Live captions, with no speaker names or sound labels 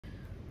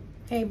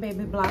Hey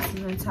baby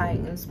blossoms and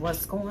titans,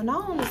 what's going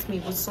on? It's me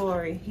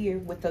Vasori here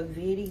with a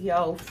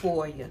video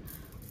for you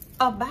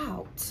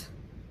about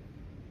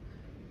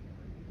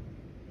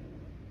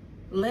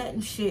letting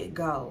shit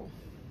go.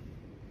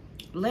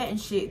 Letting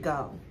shit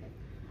go.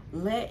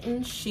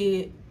 Letting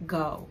shit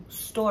go.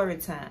 Story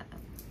time.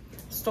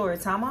 Story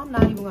time. I'm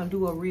not even gonna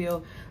do a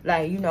real,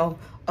 like, you know,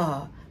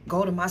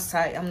 go to my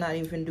site. I'm not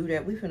even gonna do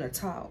that. We finna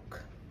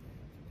talk.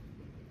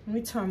 Let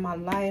me turn my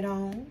light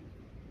on.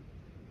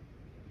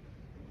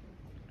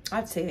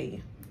 I tell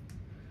you,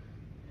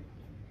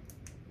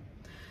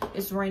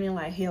 it's raining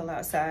like hell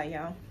outside,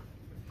 y'all.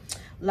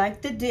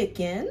 Like the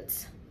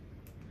Dickens,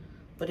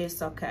 but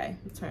it's okay.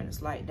 Let me turn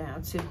this light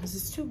down too, because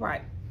it's too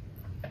bright.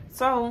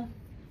 So,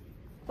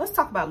 let's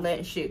talk about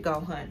letting shit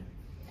go, honey.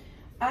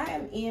 I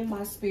am in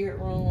my spirit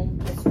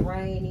room. It's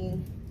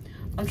raining.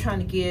 I'm trying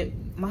to get,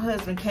 my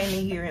husband came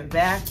in here and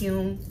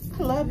vacuumed.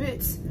 I love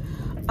it.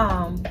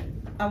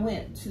 I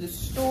went to the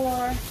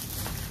store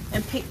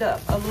and picked up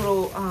a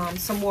little,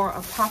 some more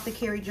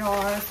apothecary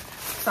jars.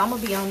 So I'm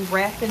gonna be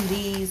unwrapping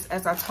these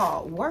as I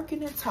talk.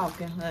 Working and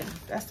talking, honey.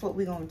 That's what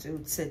we're gonna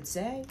do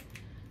today.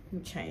 Let me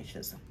change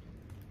this.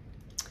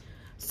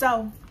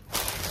 So,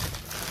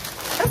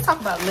 let's talk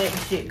about letting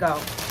shit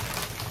go.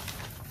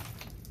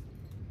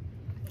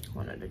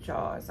 One of the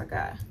jars I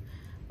got.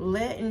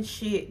 Letting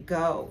shit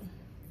go.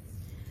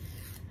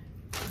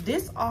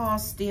 This all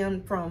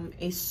stemmed from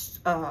a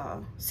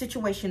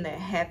situation that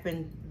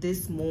happened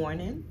this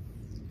morning.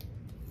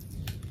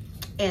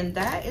 And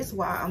that is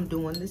why I'm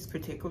doing this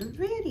particular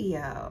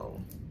video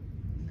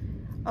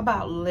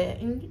about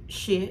letting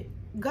shit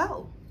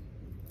go.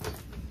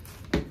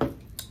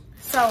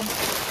 So,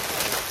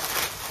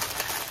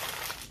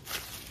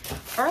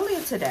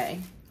 earlier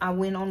today, I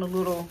went on a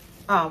little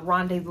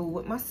rendezvous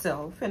with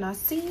myself, and I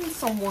seen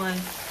someone,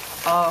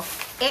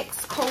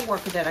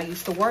 ex-co-worker that I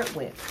used to work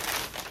with.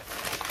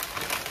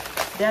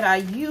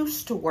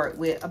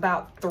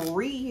 About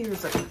 3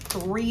 years ago.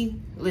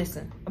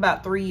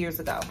 About 3 years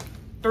ago.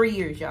 3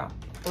 years, y'all.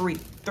 Three.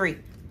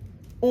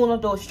 Uno,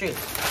 dos, tres.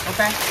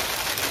 Okay?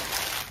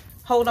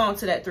 Hold on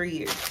to that 3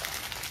 years.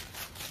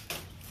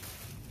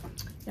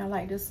 Y'all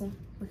like this one?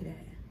 Look at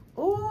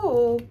that.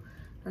 Ooh.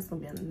 That's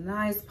going to be a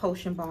nice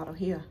potion bottle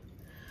here.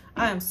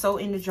 I am so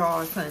into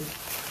jars, honey.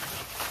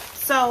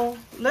 So,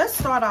 let's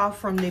start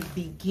off from the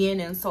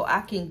beginning so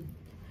I can,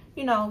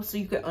 you know, so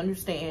you can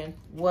understand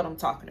what I'm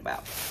talking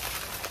about.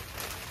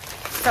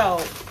 So,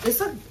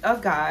 it's a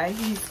guy.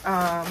 He's,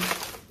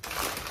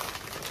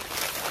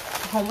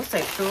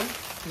 homosexual.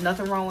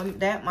 Nothing wrong with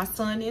that. My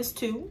son is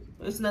too.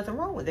 There's nothing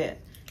wrong with that.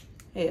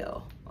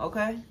 Hell,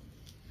 okay?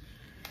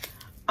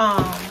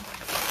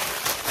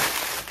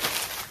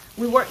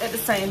 We worked at the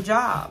same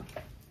job.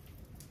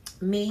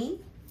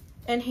 Me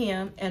and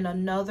him and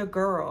another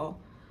girl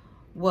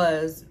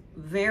was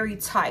very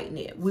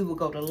tight-knit. We would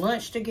go to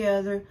lunch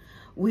together.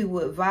 We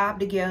would vibe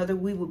together.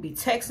 We would be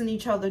texting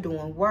each other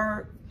doing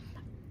work.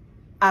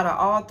 Out of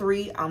all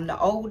three, I'm the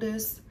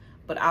oldest.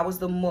 But I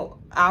was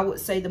I would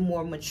say the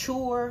more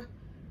mature,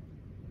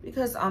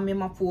 because I'm in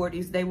my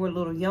 40s. They were a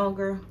little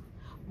younger,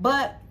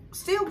 but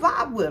still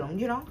vibe with them,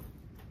 you know.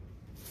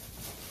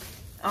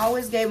 I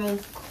always gave them,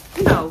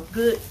 you know,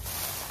 good,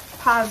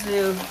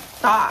 positive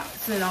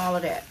thoughts and all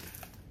of that.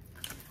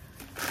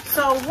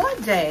 So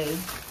one day,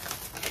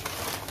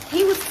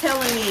 he was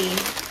telling me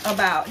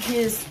about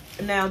his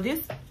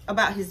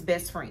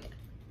best friend.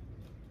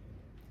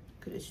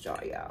 Look at this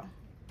jar, y'all.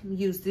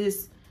 Use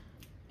this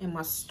in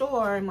my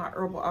store, in my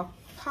herbal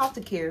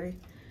apothecary.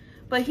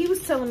 But he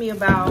was telling me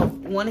about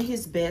one of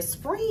his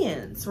best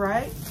friends,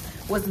 right?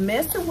 Was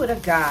messing with a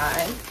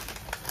guy.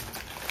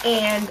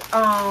 And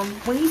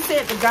when he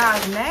said the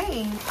guy's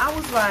name, I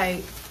was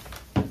like,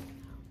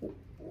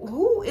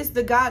 who is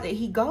the guy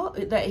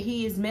that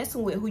he is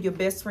messing with, who your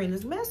best friend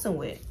is messing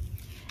with?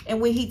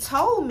 And when he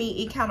told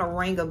me, it kind of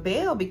rang a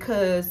bell,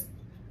 because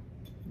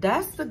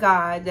that's the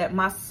guy that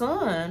my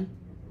son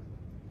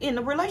in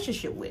a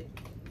relationship with.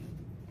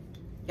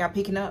 Y'all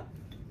picking up?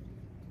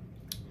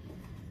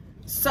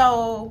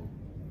 So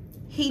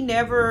he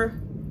never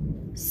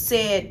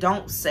said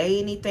don't say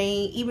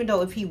anything, even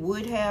though if he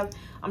would have.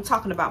 I'm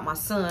talking about my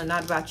son,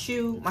 not about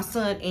you. My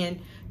son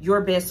and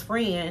your best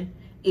friend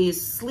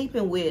is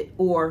sleeping with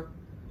or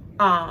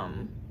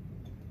talking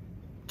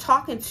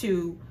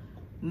to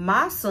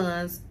my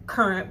son's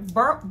current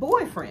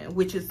boyfriend,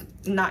 which is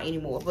not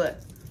anymore,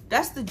 but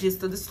that's the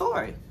gist of the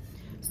story.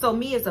 So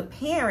me as a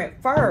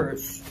parent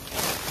first,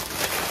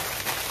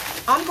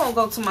 I'm going to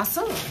go to my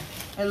son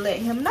and let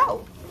him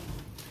know.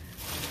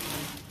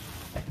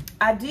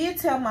 I did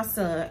tell my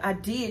son.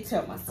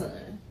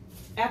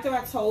 After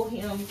I told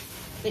him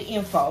the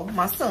info,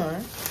 my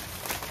son,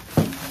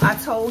 I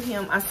told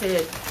him, I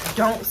said,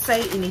 don't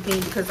say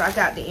anything because I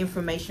got the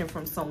information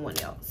from someone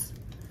else.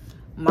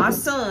 My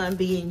son,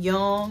 being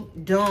young,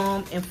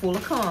 dumb, and full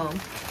of cum,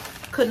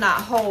 could not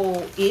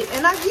hold it.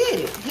 And I get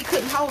it. He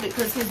couldn't hold it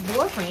because his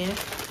boyfriend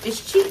is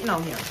cheating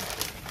on him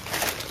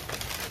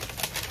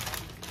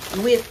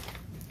with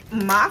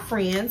my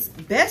friend's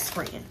best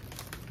friend.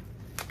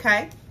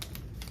 Okay?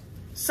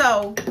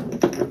 So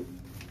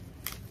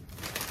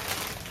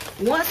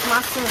once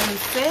my son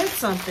said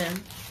something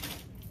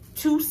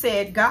to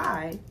said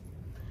guy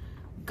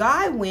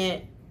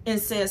went and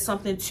said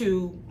something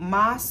to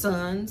my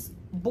son's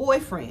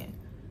boyfriend.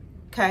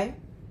 Okay.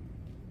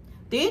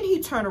 Then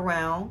he turned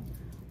around,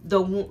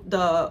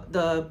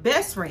 the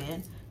best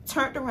friend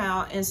turned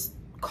around and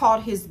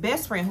called his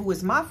best friend, who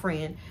is my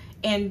friend,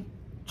 and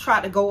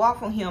tried to go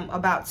off on him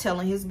about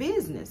telling his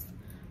business,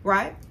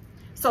 right?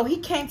 So he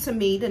came to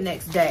me the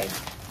next day,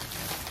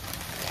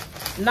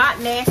 not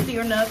nasty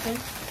or nothing.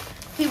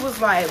 He was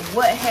like,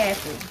 what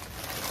happened?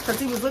 Because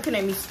he was looking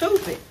at me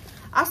stupid.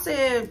 I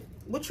said,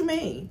 what you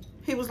mean?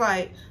 He was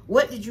like,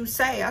 what did you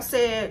say? I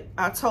said,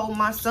 I told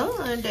my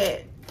son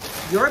that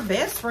your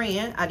best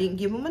friend, I didn't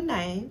give him a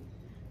name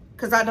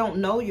because I don't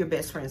know your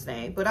best friend's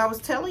name, but I was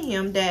telling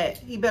him that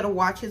he better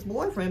watch his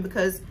boyfriend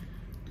because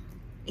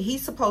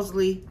he's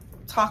supposedly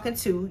talking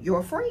to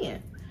your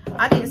friend.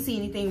 I didn't see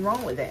anything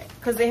wrong with that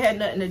because it had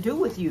nothing to do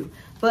with you.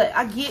 But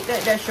I get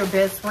that that's your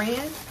best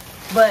friend,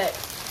 but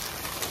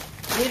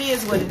it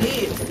is what it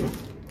is.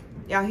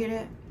 Y'all hear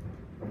that?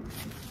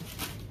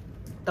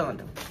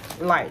 Thunder,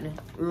 lightning,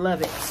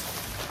 love it.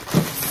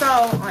 So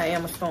I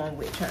am a storm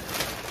witch, huh?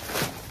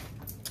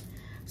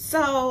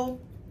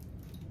 So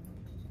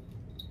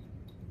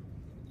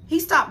he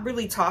stopped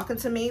really talking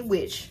to me,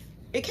 which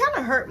it kind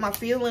of hurt my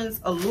feelings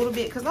a little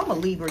bit because I'm a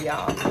Libra,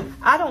 y'all.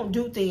 I don't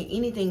do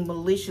anything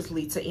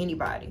maliciously to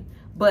anybody.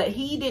 But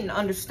he didn't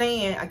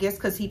understand, I guess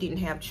because he didn't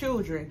have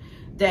children,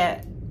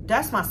 that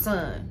that's my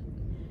son.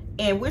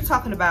 And we're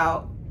talking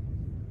about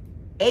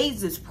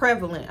AIDS is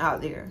prevalent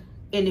out there.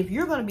 And if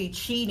you're going to be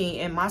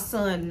cheating and my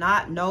son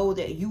not know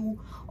that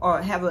you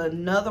or have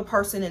another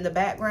person in the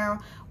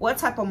background, what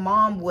type of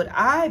mom would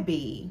I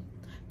be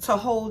to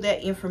hold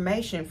that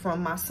information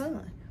from my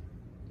son?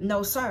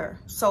 No, sir.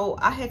 So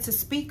I had to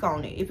speak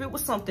on it. If it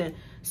was something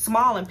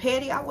small and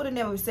petty, I would have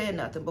never said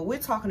nothing. But we're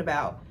talking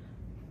about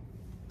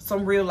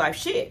some real life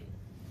shit.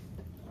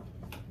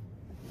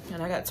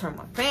 And I got to turn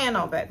my fan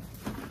on back.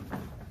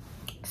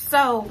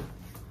 So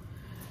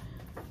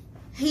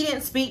he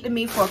didn't speak to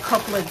me for a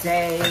couple of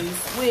days,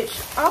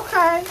 which,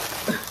 okay.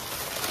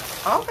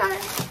 Okay.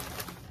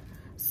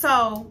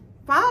 So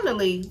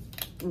finally,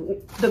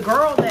 the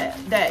girl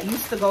that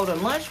used to go to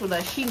lunch with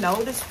us, she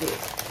noticed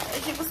it.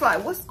 And she was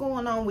like, what's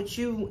going on with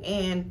you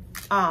and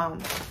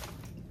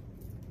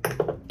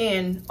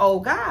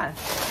old guy?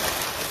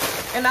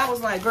 And I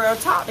was like, girl,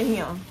 talk to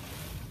him.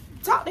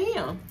 Talk to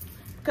him.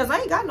 Because I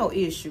ain't got no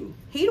issue.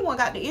 He the one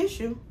got the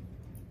issue.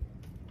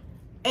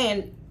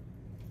 And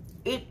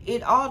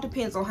it all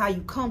depends on how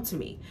you come to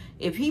me.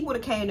 If he would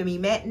have came to me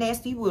mad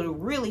nasty, he would have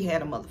really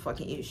had a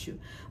motherfucking issue.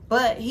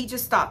 But he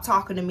just stopped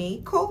talking to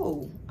me.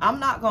 Cool.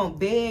 I'm not going to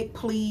beg,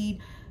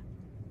 plead,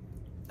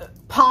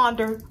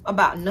 ponder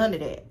about none of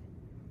that.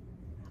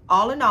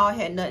 All in all, it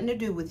had nothing to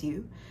do with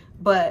you.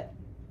 But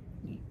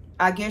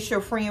I guess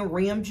your friend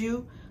rimmed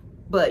you.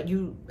 But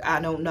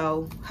I don't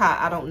know how.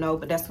 I don't know.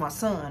 But that's my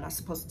son. I'm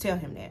supposed to tell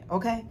him that.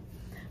 Okay?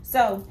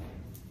 So,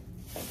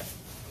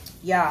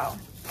 y'all.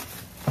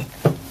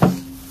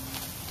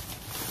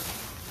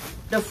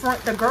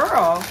 The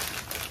girl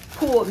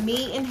pulled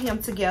me and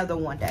him together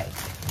one day.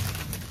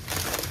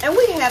 And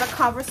we had a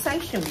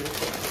conversation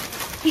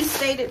with him. He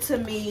stated to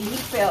me he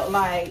felt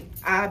like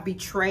I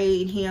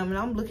betrayed him. And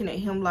I'm looking at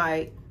him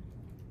like,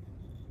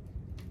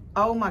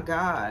 oh my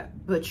God,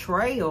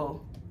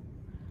 betrayal.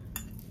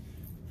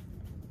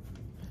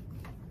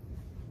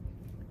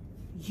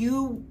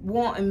 You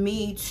wanted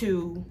me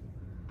to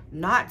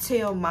not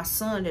tell my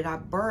son that I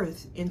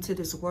birthed into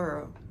this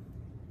world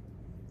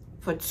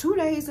for 2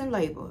 days in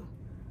labor,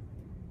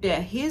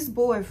 that his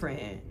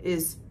boyfriend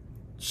is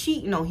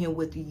cheating on him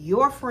with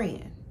your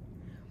friend,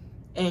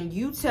 and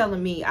you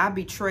telling me I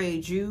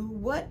betrayed you?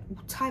 What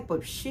type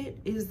of shit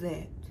is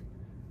that?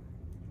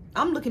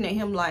 I'm looking at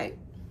him like,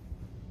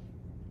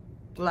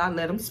 well, I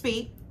let him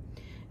speak.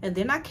 And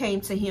then I came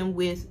to him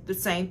with the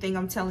same thing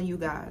I'm telling you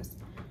guys.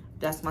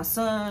 That's my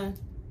son.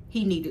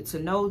 He needed to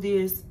know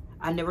this.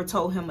 I never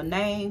told him a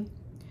name.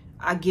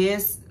 I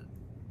guess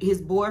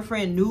his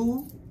boyfriend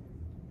knew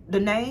the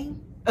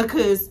name,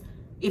 because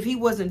if he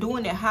wasn't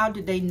doing it, how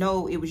did they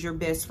know it was your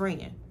best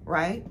friend,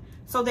 right?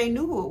 So they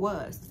knew who it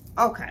was.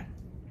 Okay.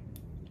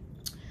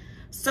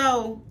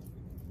 So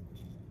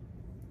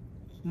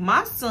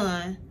my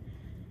son,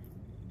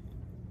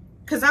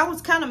 because I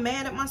was kind of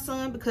mad at my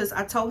son because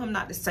I told him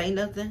not to say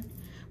nothing.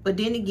 But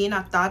then again,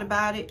 I thought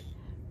about it.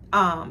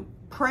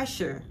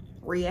 Pressure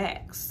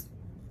reacts.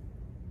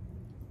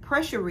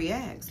 Pressure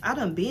reacts. I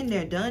done been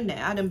there, done that.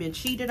 I done been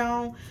cheated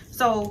on.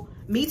 So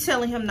me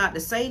telling him not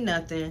to say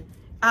nothing,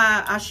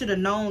 I should have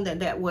known that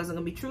that wasn't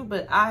going to be true.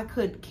 But I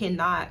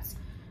cannot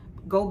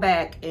go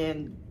back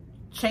and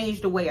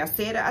change the way I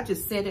said it. I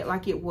just said it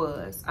like it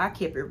was. I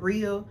kept it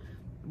real.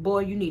 Boy,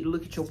 you need to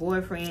look at your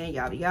boyfriend,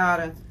 yada,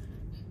 yada.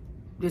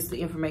 This is the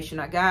information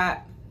I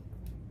got.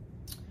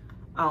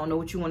 I don't know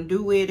what you want to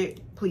do with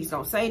it. Please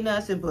don't say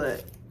nothing.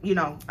 But, you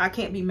know, I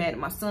can't be mad at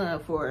my son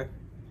for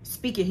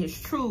speaking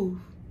his truth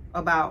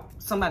about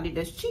somebody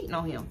that's cheating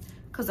on him.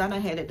 because I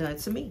done had it done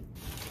to me.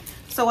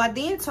 So I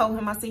then told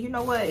him, I said, you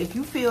know what? If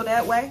you feel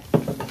that way,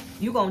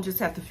 you're going to just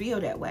have to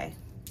feel that way.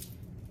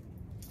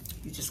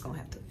 You're just going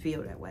to have to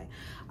feel that way.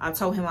 I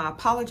told him I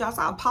apologized.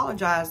 I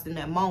apologized in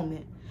that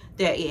moment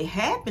that it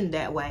happened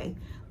that way,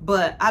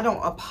 but I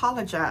don't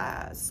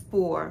apologize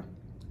for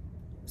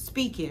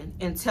speaking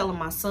and telling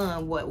my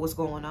son what was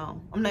going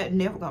on. I'm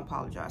never going to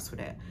apologize for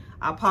that.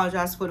 I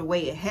apologize for the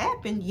way it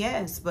happened,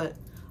 yes, but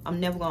I'm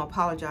never going to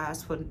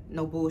apologize for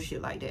no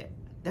bullshit like that.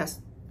 That's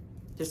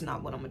just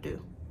not what I'm going to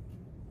do.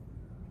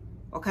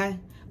 Okay?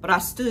 But I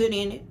stood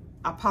in it.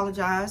 I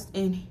apologized,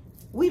 and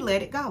we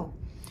let it go.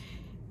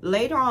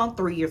 Later on,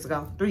 3 years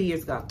ago,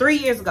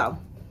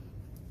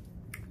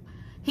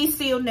 he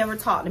still never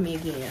talked to me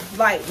again.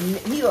 Like,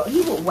 he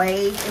would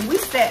wave, and we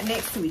sat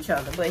next to each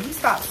other, but he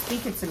stopped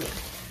speaking to me.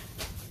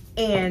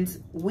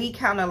 And we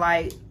kind of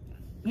like,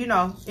 you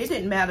know, it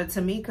didn't matter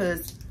to me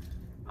because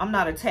I'm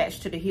not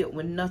attached to the hip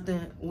with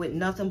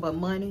nothing but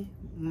money,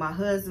 my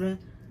husband,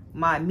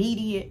 my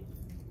immediate,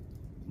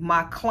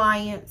 my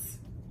clients,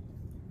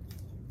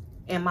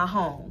 and my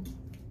home.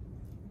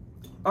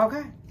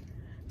 Okay?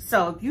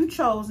 So if you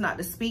chose not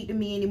to speak to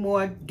me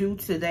anymore due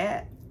to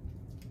that,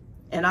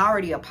 and I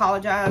already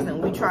apologized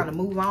and we trying to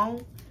move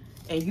on,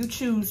 and you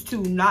choose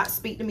to not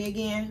speak to me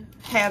again,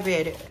 have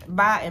at it.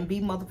 Bye and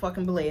be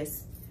motherfucking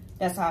blessed.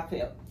 That's how I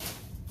felt.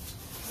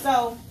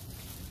 So,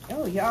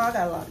 oh, y'all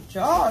got a lot of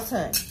jaws,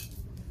 honey.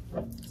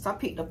 So I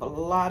picked up a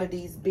lot of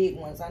these big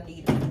ones. I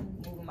need to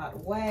move them out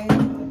of the way.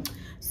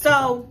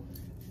 So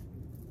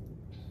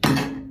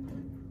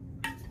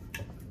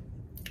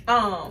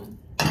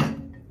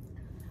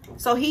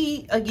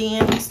he,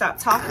 again, he stopped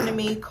talking to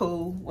me.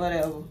 Cool,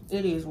 whatever.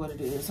 It is what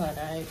it is, honey.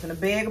 I ain't finna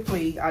beg or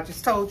plead. I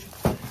just told you.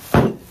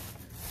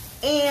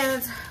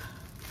 And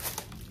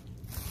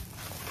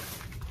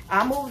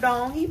I moved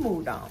on. He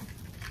moved on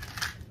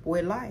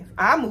with life.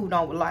 I moved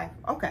on with life.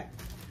 Okay.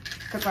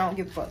 Because I don't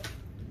give a fuck.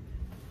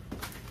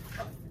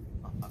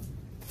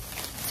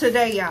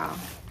 Today, y'all,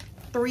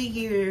 3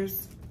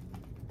 years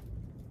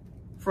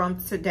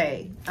from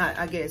today,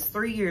 I guess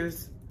 3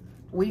 years.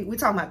 We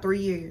talking about 3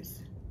 years.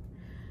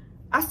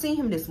 I seen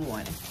him this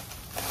morning.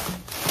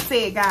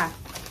 Said guy,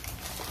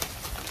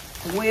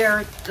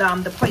 where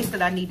the place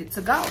that I needed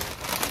to go.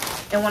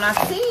 And when I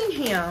seen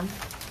him,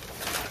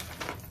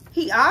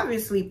 he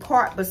obviously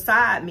parked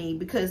beside me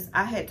because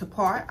I had to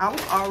park. I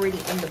was already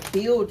in the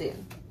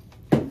building.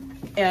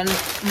 And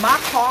my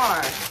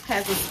car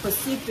has a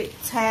specific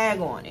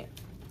tag on it.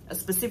 A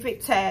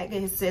specific tag,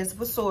 and it says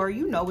Vasori.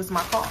 You know it's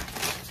my car.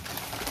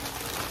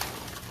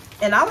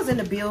 And I was in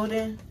the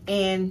building,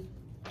 and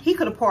he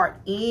could have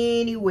parked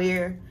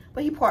anywhere,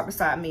 but he parked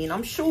beside me. And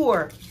I'm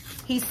sure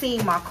he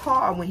seen my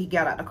car when he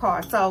got out the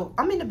car. So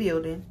I'm in the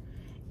building,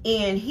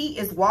 and he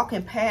is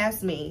walking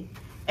past me.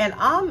 And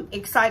I'm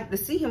excited to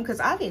see him because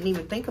I didn't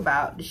even think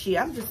about the shit.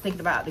 I'm just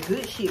thinking about the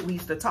good shit we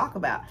used to talk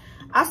about.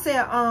 I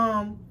said,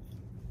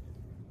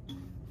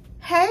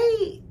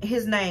 hey,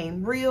 his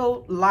name,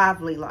 real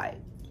lively like.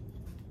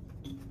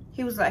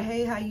 He was like,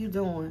 hey, how you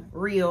doing?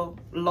 Real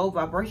low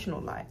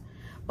vibrational like.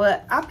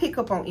 But I pick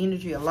up on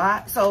energy a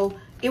lot. So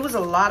it was a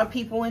lot of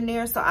people in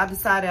there. So I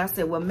decided, I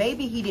said, well,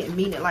 maybe he didn't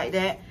mean it like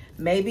that.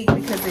 Maybe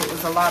because it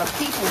was a lot of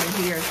people in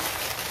here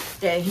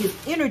that his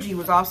energy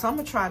was off. So I'm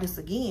going to try this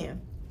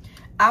again.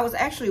 I was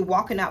actually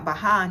walking out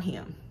behind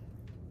him.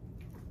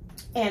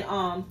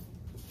 And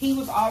he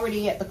was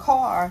already at the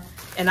car.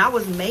 And I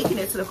was making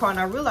it to the car. And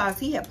I realized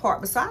he had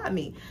parked beside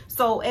me.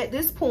 So at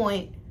this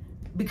point,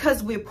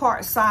 because we're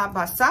parked side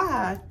by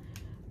side,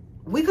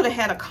 we could have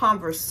had a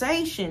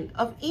conversation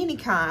of any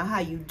kind. How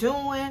you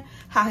doing?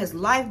 How has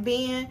life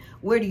been?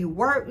 Where do you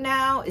work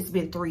now? It's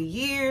been 3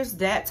 years.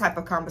 That type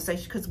of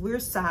conversation, because we're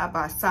side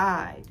by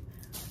side.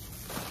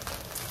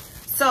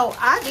 So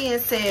I then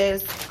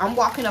says, I'm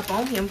walking up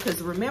on him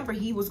because remember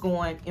he was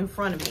going in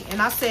front of me.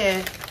 And I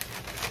said,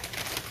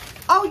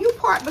 oh, you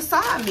parked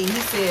beside me. He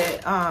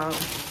said, I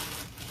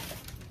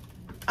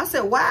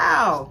said,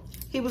 wow.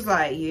 He was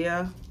like,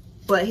 yeah.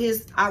 But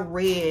I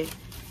read,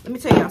 let me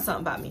tell y'all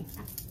something about me.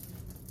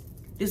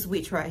 This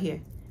witch right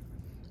here.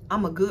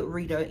 I'm a good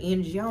reader of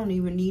energy. I don't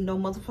even need no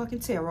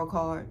motherfucking tarot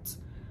cards.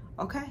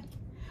 Okay?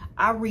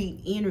 I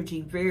read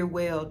energy very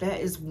well. That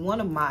is one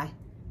of my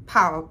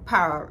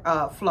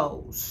power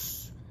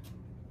flows.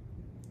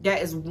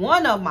 That is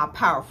one of my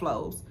power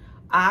flows.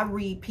 I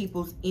read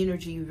people's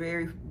energy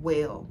very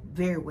well.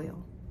 Very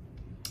well.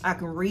 I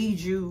can read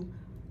you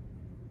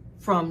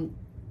from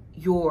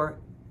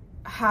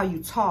how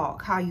you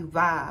talk, how you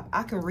vibe.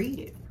 I can read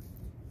it.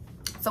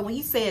 So when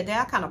he said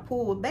that, I kind of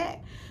pulled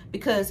back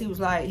because he was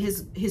like,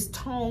 his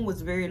tone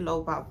was very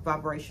low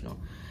vibrational.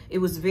 It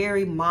was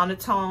very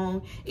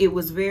monotone. It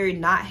was very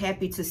not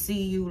happy to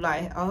see you.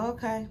 Like, oh,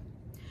 okay.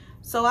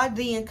 So I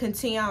then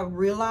continue. I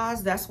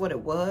realized that's what it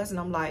was. And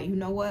I'm like, you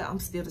know what? I'm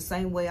still the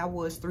same way I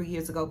was 3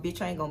 years ago.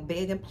 Bitch, I ain't gonna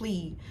beg and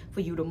plead for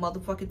you to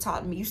motherfucking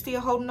talk to me. You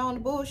still holding on to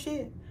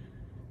bullshit?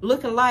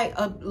 Looking like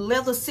a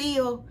leather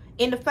seal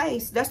in the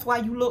face. That's why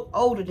you look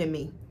older than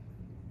me.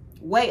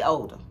 Way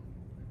older.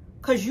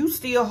 Because you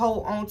still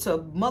hold on to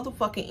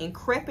motherfucking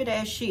increpid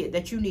ass shit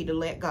that you need to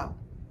let go.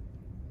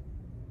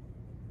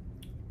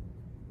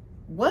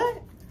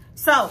 What?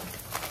 So,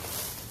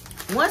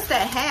 once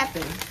that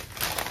happened,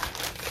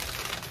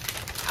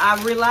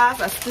 I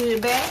realized I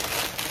stood back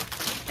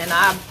and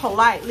I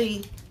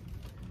politely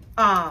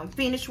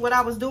finished what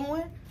I was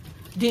doing.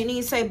 Didn't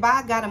even say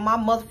bye. Got in my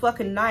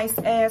motherfucking nice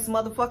ass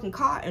motherfucking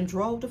car and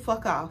drove the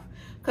fuck off.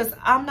 Because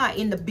I'm not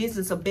in the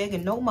business of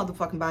begging no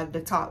motherfucking body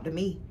to talk to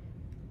me.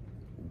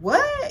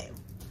 What?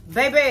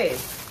 Baby.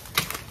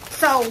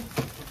 So,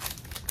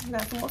 I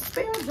got some more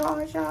spare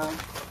jars, y'all.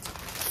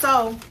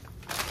 So,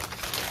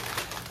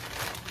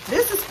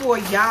 this is for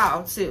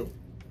y'all, too.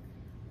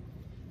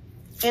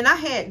 And I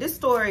had, this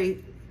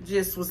story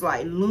just was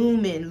like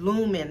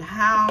looming.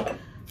 How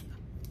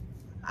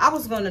I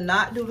was going to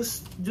not do a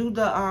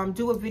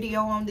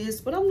video on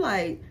this. But I'm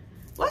like,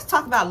 let's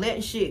talk about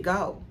letting shit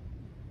go.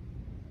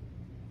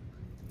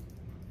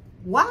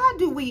 Why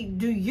do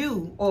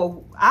you,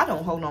 or I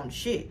don't hold on to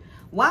shit.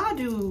 Why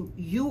do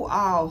you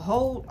all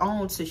hold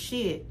on to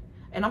shit?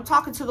 And I'm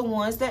talking to the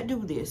ones that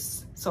do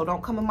this. So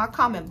don't come in my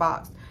comment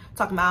box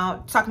talking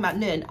about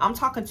nothing. I'm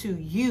talking to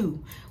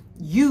you,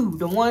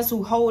 the ones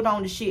who hold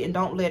on to shit and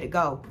don't let it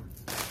go.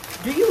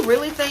 Do you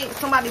really think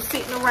somebody's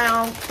sitting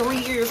around 3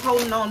 years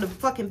holding on to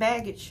fucking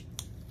baggage?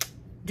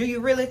 Do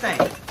you really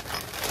think?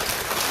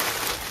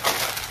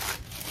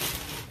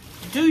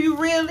 Do you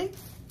really?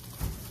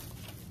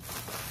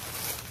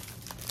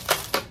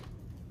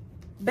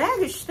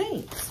 Baggage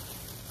stinks.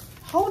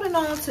 Holding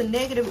on to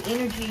negative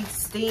energy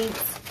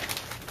stinks.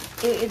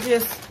 It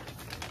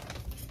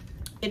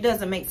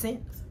doesn't make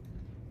sense.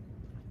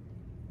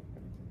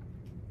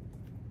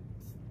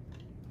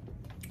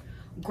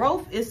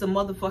 Growth is a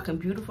motherfucking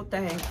beautiful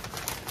thing.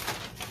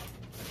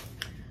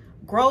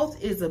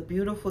 Growth is a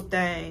beautiful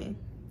thing.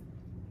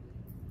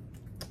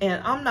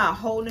 And I'm not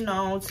holding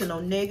on to no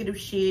negative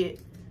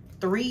shit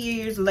 3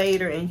 years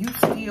later and you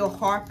still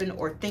harping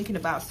or thinking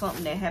about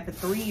something that happened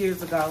 3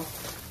 years ago.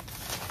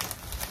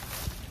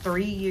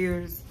 3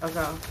 years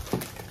ago.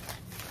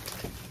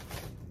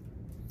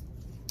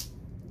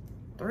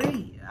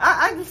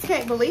 I just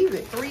can't believe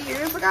it. 3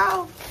 years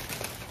ago.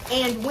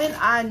 And when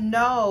I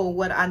know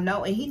what I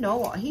know, and he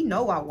know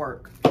I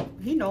work.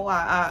 He know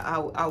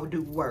I would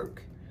do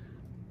work.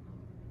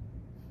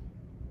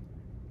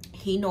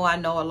 He know I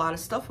know a lot of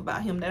stuff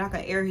about him that I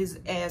can air his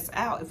ass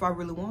out if I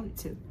really wanted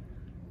to.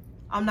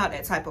 I'm not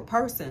that type of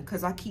person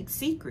because I keep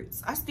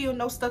secrets. I still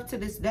know stuff to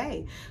this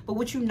day. But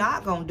what you're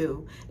not going to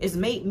do is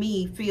make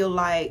me feel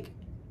like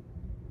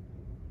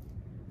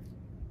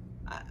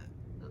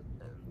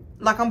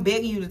I'm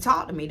begging you to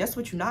talk to me. That's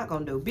what you're not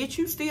going to do. Bitch,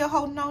 you still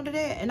holding on to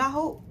that. And I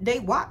hope they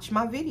watch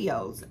my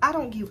videos. I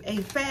don't give a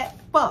fat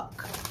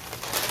fuck.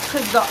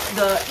 Because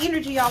the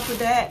energy off of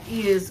that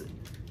is,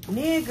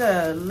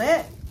 nigga,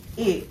 let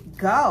it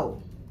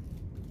go.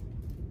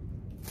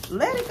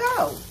 Let it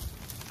go.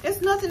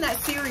 It's nothing that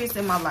serious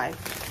in my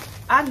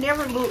life. I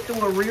never look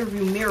through a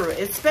rearview mirror,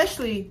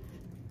 especially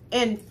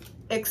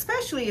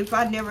if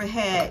I never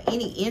had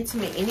any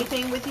intimate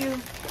anything with you.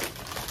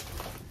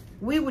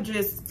 We were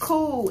just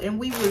cool,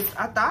 and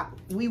I thought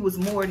we was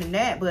more than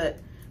that. But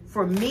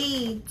for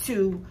me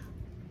to,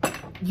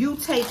 you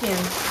think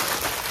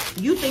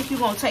you're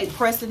gonna take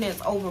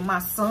precedence over my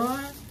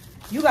son?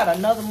 You got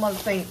another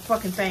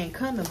motherfucking thing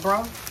coming,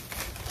 bro.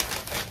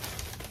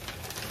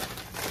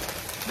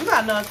 You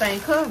got another thing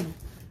coming.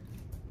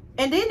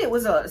 And then it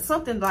was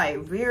something like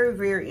very,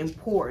 very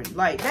important.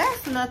 Like,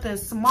 that's nothing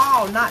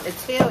small not to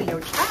tell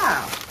your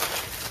child.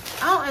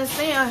 I don't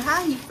understand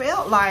how he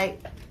felt like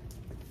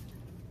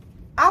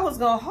I was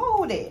going to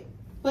hold it.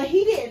 But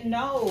he didn't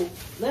know.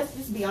 Let's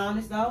just be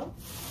honest, though.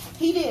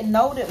 He didn't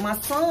know that my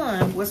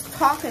son was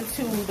talking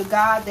to the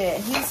guy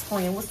that his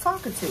friend was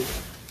talking to.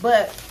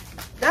 But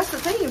that's the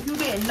thing. If you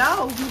didn't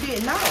know, you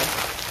didn't know.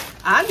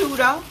 I knew,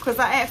 though, because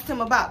I asked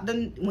him about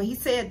when he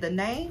said the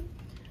name.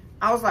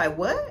 I was like,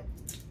 what?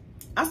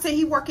 I said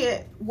he work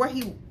at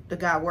the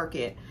guy work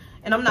at.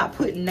 And I'm not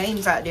putting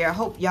names out there. I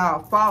hope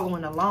y'all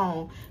following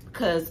along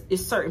because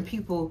it's certain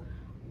people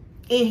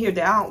in here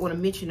that I don't want to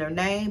mention their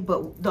name.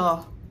 But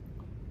the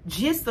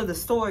gist of the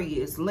story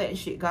is letting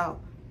shit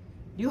go.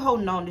 You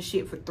holding on to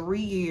shit for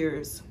 3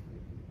 years.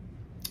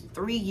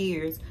 3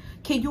 years.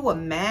 Can you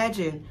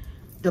imagine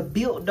the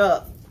built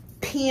up,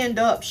 pinned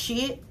up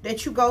shit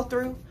that you go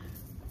through?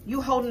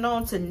 You holding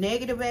on to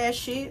negative ass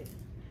shit?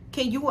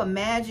 Can you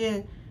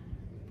imagine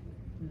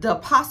the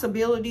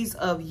possibilities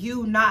of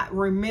you not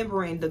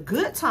remembering the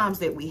good times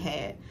that we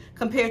had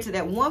compared to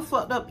that one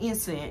fucked up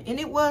incident? And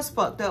it was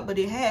fucked up, but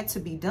it had to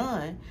be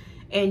done.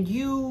 And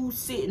you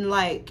sitting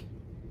like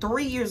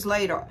 3 years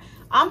later,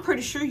 I'm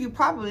pretty sure you're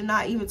probably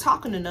not even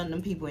talking to none of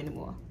them people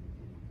anymore.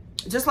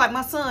 Just like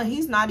my son,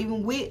 he's not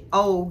even with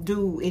old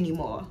dude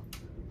anymore.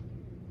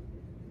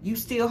 You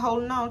still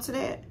holding on to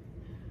that?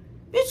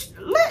 Bitch,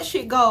 let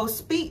shit go.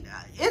 Speak.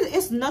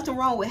 It's nothing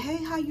wrong with,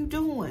 hey, how you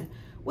doing?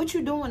 What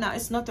you doing now?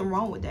 It's nothing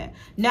wrong with that.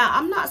 Now,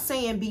 I'm not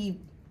saying be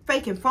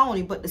fake and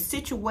phony, but the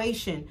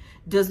situation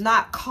does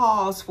not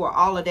cause for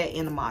all of that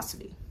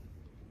animosity.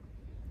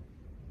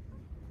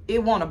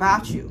 it won't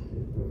about you.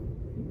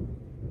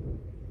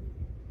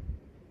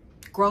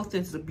 Growth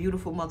is a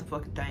beautiful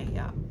motherfucking thing,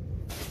 y'all.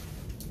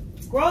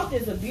 Growth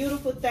is a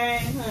beautiful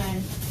thing,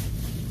 honey.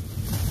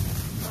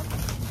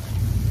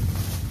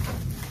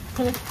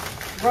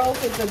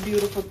 Growth is a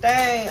beautiful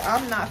thing.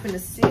 I'm not finna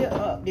sit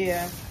up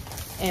there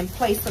and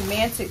play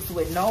semantics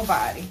with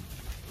nobody.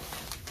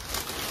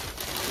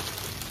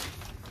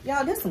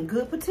 Y'all, there's some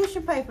good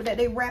petition paper that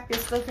they wrap your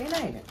stuff in,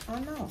 ain't it? I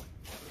know.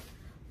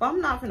 But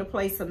I'm not finna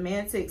play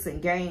semantics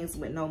and games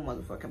with no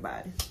motherfucking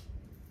body.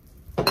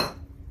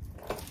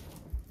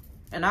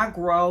 And I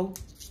grow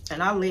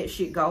and I let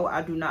shit go.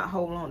 I do not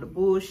hold on to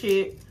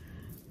bullshit.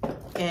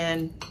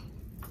 And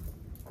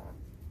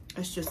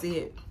that's just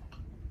it.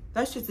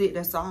 That's just it.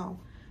 That's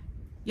all.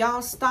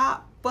 Y'all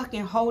stop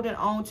fucking holding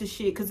on to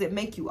shit because it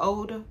make you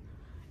older.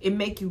 It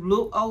make you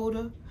look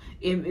older.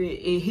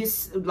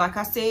 His, like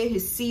I said,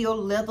 his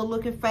sealed leather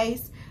looking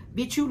face.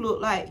 Bitch, you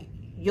look like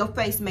your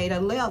face made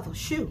of leather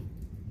shoe.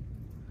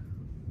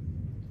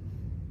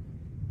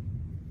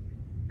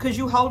 Because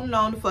you holding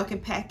on to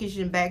fucking package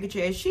and baggage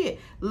ass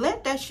shit.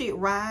 Let that shit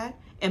ride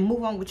and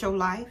move on with your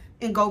life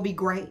and go be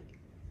great.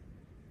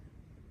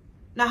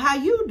 Now, how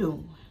you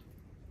doing?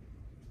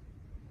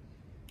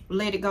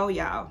 Let it go,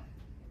 y'all.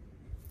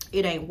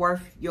 It ain't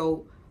worth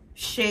your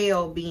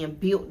shell being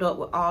built up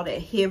with all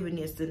that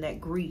heaviness and that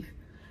grief.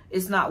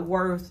 It's not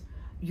worth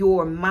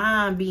your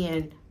mind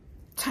being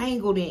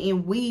tangled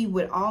and weaved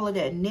with all of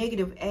that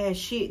negative ass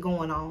shit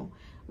going on.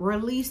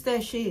 Release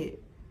that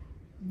shit.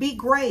 Be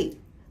great.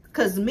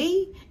 Because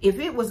me, if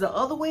it was the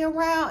other way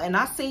around and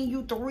I seen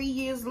you 3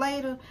 years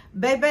later,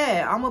 baby,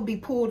 I'm going to be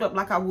pulled up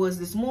like I was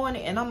this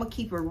morning and I'm going to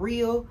keep it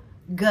real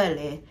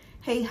gully.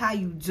 Hey, how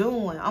you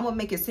doing? I'm going to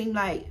make it seem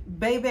like,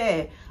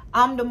 baby,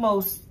 I'm the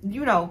most,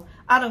 you know,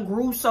 I done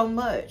grew so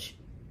much.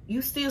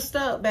 You still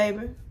stuck,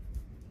 baby.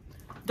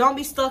 Don't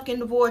be stuck in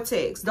the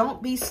vortex.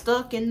 Don't be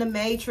stuck in the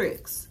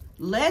matrix.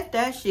 Let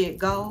that shit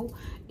go.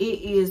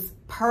 It is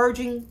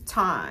purging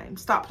time.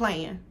 Stop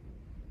playing.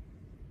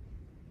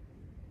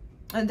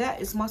 And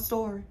that is my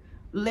story.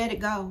 Let it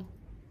go.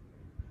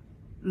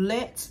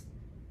 Let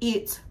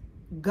it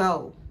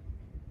go.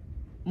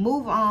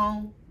 Move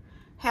on.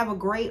 Have a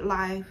great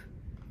life.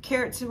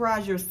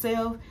 Characterize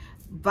yourself.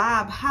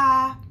 Vibe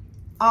high.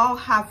 All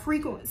high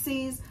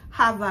frequencies.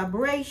 High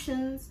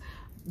vibrations.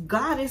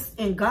 Goddess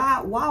and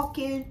God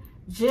walking.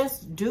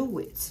 Just do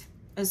it.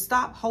 And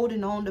stop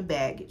holding on to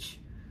baggage.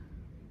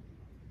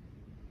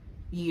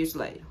 Years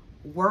later.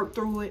 Work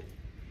through it.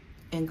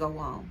 And go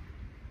on.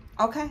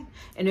 Okay?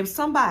 And if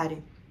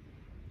somebody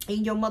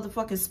in your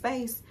motherfucking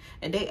space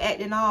and they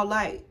acting all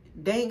like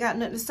they ain't got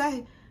nothing to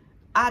say,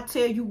 I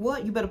tell you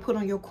what, you better put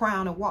on your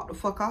crown and walk the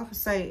fuck off and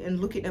say and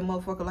look at that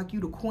motherfucker like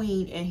you the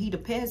queen and he the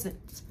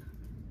peasant.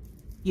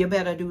 You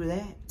better do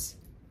that.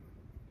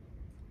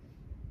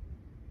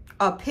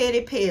 A petty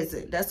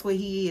peasant. That's what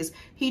he is.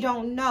 He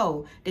don't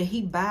know that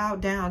he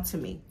bowed down to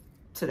me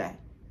today.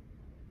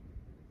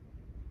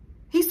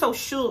 He's so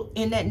shook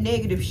in that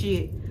negative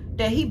shit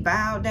that he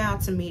bowed down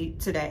to me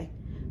today.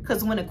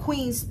 Because when a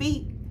queen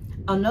speak,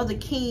 another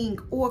king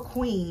or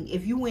queen,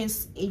 if you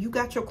went and you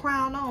got your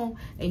crown on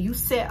and you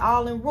sat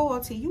all in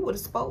royalty, you would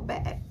have spoke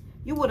back.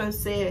 You would have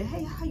said,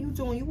 hey, how you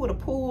doing? You would have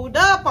pulled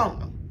up on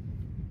them.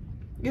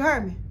 You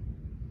heard me?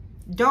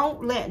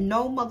 Don't let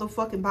no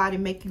motherfucking body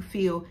make you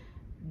feel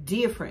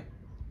different.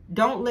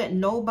 Don't let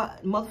no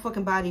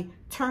motherfucking body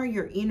turn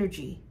your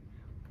energy.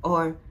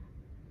 Or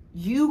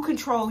you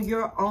control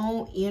your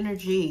own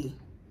energy.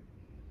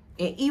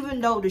 And even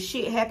though the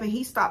shit happened,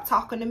 he stopped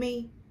talking to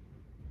me.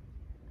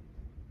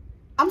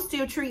 I'm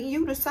still treating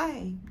you the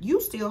same. You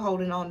still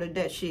holding on to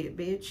that shit,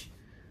 bitch.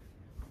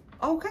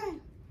 Okay.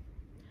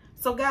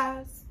 So,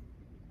 guys,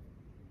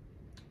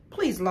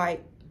 please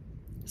like,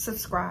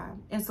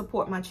 subscribe, and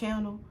support my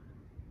channel.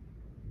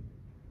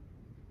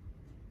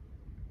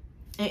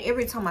 And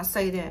every time I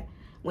say that,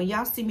 when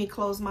y'all see me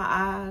close my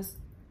eyes,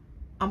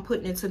 I'm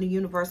putting it to the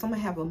universe. I'm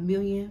going to have 1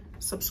 million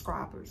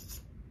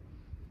subscribers.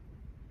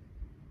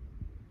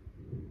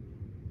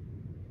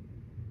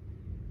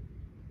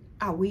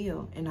 I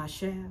will and I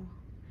shall.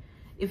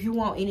 If you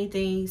want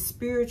anything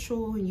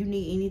spiritual and you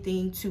need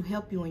anything to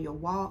help you in your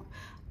walk,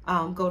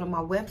 go to my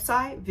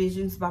website,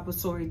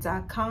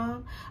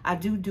 visionsbyvasori.com. I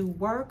do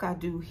work. I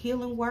do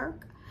healing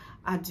work.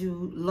 I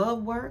do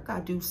love work. I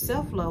do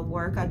self-love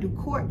work. I do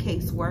court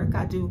case work.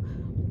 I do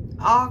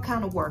all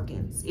kind of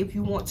workings. If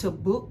you want to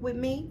book with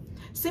me,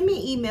 send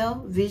me an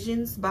email,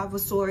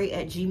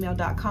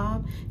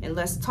 visionsbyvasori@gmail.com, and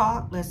let's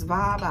talk, let's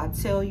vibe. I'll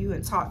tell you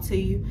and talk to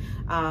you.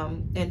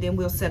 And then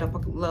we'll set up a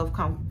love,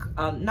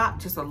 not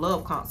just a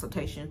love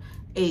consultation,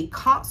 a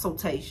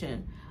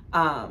consultation.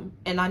 And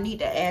I need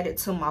to add it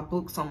to my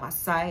books on my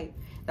site.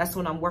 That's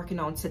what I'm working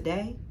on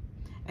today.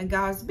 And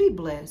guys, be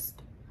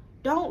blessed.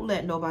 Don't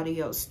let nobody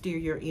else steer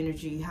your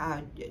energy.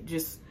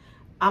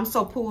 I'm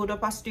so pulled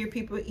up, I steer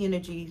people's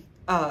energy,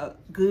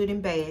 good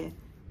and bad.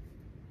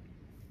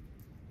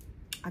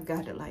 I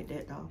got it like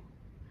that though.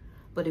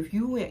 But if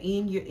you are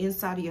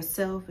inside of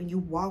yourself and you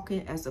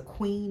walking as a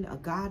queen, a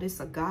goddess,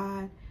 a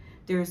god,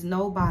 There's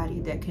nobody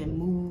that can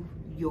move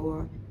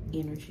your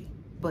energy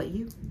but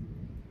you.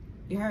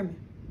 You heard me?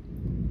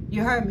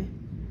 You heard me?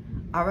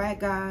 All right,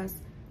 guys.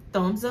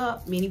 Thumbs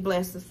up. Many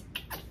blessings.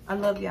 I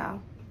love y'all.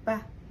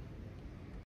 Bye.